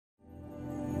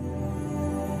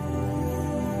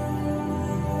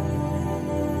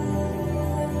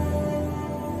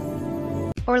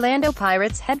Orlando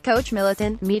Pirates head coach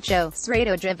Milutin Micho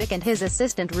Sredojevic and his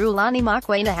assistant Rhulani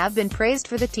Mokwena have been praised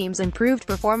for the team's improved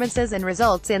performances and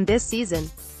results in this season.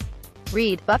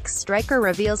 Read, Bucs striker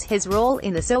reveals his role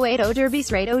in the Soweto derby.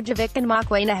 Sredojevic and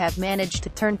Mokwena have managed to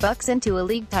turn Bucs into a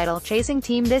league title-chasing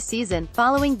team this season,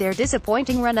 following their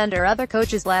disappointing run under other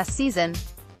coaches last season.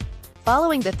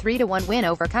 Following the 3-1 win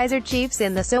over Kaizer Chiefs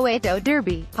in the Soweto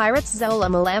derby, Pirates' Xola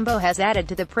Mlambo has added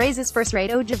to the praises for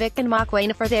Sredojevic and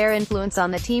Mokwena for their influence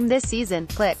on the team this season.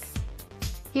 Click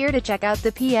here to check out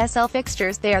the PSL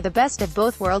fixtures. They are the best of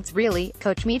both worlds really.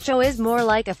 Coach Micho is more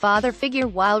like a father figure,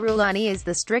 while Rhulani is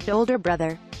the strict older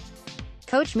brother.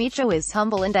 Coach Micho is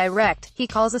humble and direct. He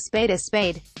calls a spade a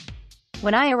spade.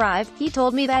 When I arrived, he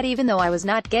told me that even though I was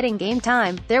not getting game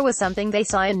time, there was something they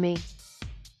saw in me.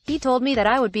 He told me that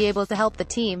I would be able to help the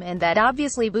team, and that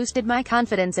obviously boosted my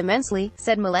confidence immensely,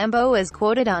 said Mlambo, as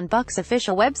quoted on Bucs'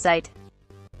 official website.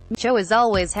 Micho is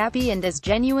always happy and is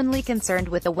genuinely concerned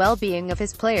with the well-being of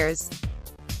his players.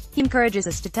 He encourages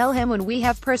us to tell him when we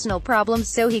have personal problems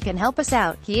so he can help us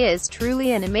out. He is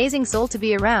truly an amazing soul to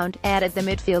be around, added the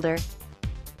midfielder.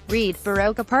 Read,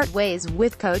 broke apart ways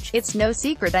with coach. It's no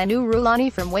secret I knew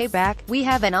Rhulani from way back. We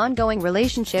have an ongoing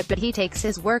relationship, but he takes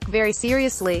his work very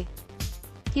seriously.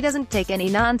 He doesn't take any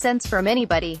nonsense from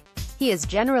anybody. He is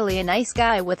generally a nice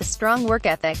guy with a strong work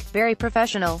ethic, very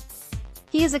professional.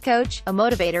 He is a coach, a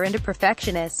motivator and a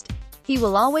perfectionist. He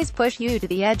will always push you to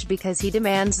the edge because he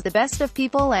demands the best of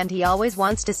people and he always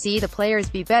wants to see the players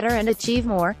be better and achieve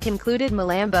more, concluded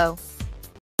Mlambo.